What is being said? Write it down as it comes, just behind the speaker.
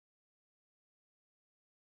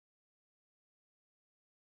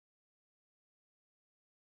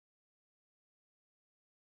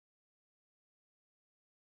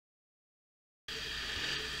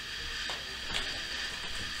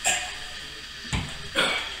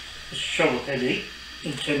Shovelhead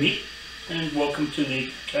and Timmy, and welcome to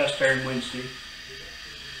the Cast Iron Wednesday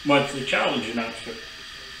monthly challenge announcement.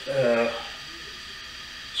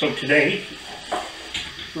 So today,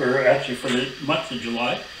 for the month of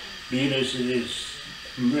July, being as it is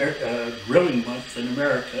grilling month in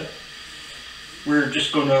America, we're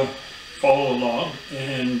just going to follow along,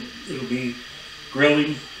 and it'll be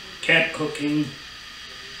grilling, camp cooking,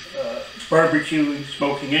 barbecuing,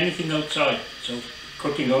 smoking, anything outside. So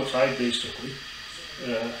cooking outside basically.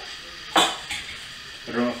 I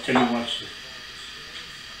don't know if Timmy wants to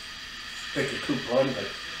pick a coupon, but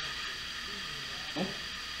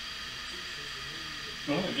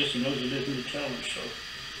well, I guess he knows it isn't a challenge, so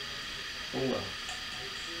oh well.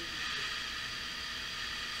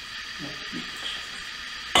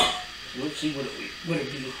 So let's see what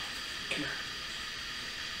it do. Come here.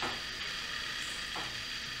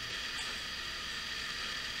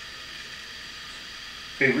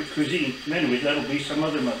 Favorite cuisine. Anyway, that'll be some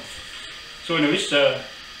other month. So anyways, I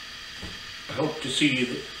hope to see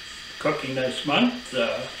you cooking this month.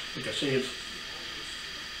 Like I say, it's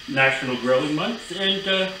National Grilling Month, and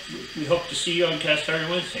we hope to see you on Cast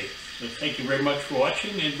Iron Wednesday. So thank you very much for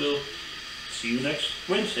watching, and we'll see you next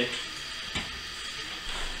Wednesday.